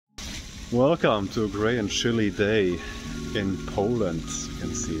Welcome to a grey and chilly day in Poland. You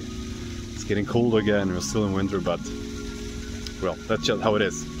can see it's getting cold again. We're still in winter, but well, that's just how it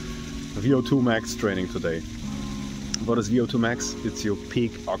is. VO2 max training today. What is VO2 max? It's your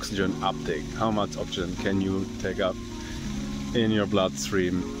peak oxygen uptake. How much oxygen can you take up in your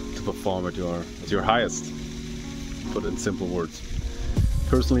bloodstream to perform at your highest? Put in simple words.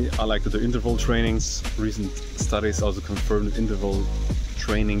 Personally, I like to do interval trainings. Recent studies also confirmed that interval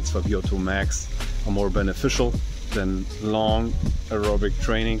trainings for VO2 max are more beneficial than long aerobic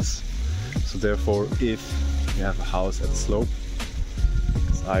trainings. So therefore, if you have a house at a slope,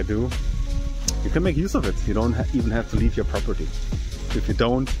 as I do, you can make use of it. You don't even have to leave your property. If you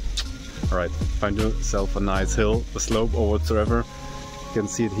don't, alright, find yourself a nice hill, a slope or whatsoever. You can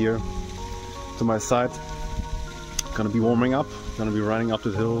see it here to my side. Gonna be warming up, gonna be running up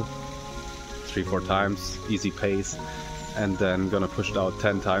the hill 3-4 times, easy pace, and then gonna push it out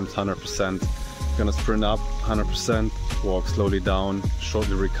 10 times, 100%. Gonna sprint up 100%, walk slowly down,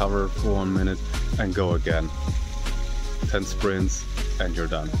 shortly recover for 1 minute and go again. 10 sprints and you're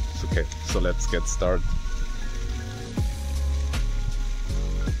done. It's okay, so let's get started.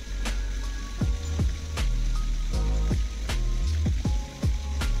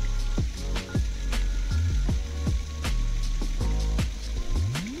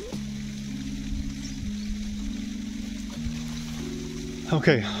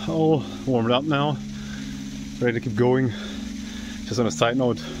 Okay, all warmed up now, ready to keep going. Just on a side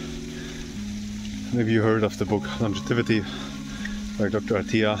note, maybe you heard of the book Longetivity by Dr.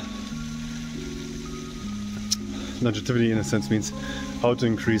 Atitta. Longevity in a sense means how to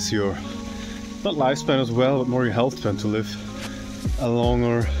increase your, not lifespan as well, but more your health span, to live a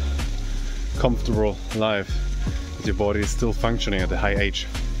longer, comfortable life with your body is still functioning at a high age.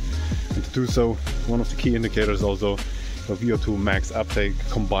 And to do so, one of the key indicators also of VO2 max uptake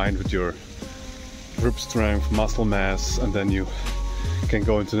combined with your grip strength, muscle mass, and then you can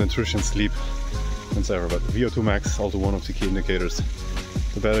go into nutrition, sleep, and so on. But VO2 max also one of the key indicators.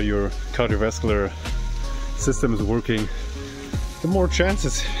 The better your cardiovascular system is working, the more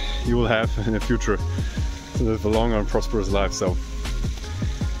chances you will have in the future to live a longer and prosperous life. So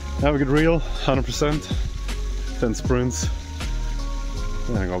now we get real, 100%, 10 sprints,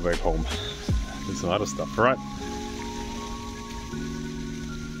 and then go back home. Do some other stuff, all right?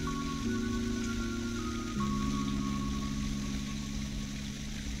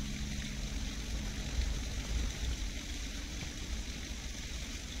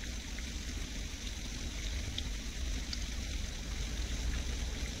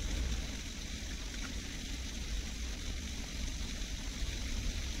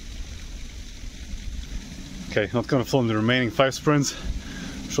 Okay, not gonna film the remaining 5 sprints.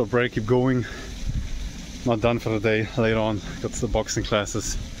 Short break, keep going. Not done for the day. Later on, got the boxing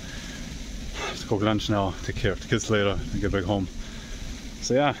classes. Have to cook lunch now, take care of the kids later, and get back home.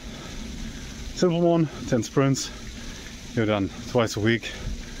 So yeah, simple one, 10 sprints. You're done twice a week.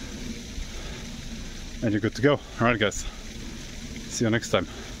 And you're good to go. Alright guys, see you next time.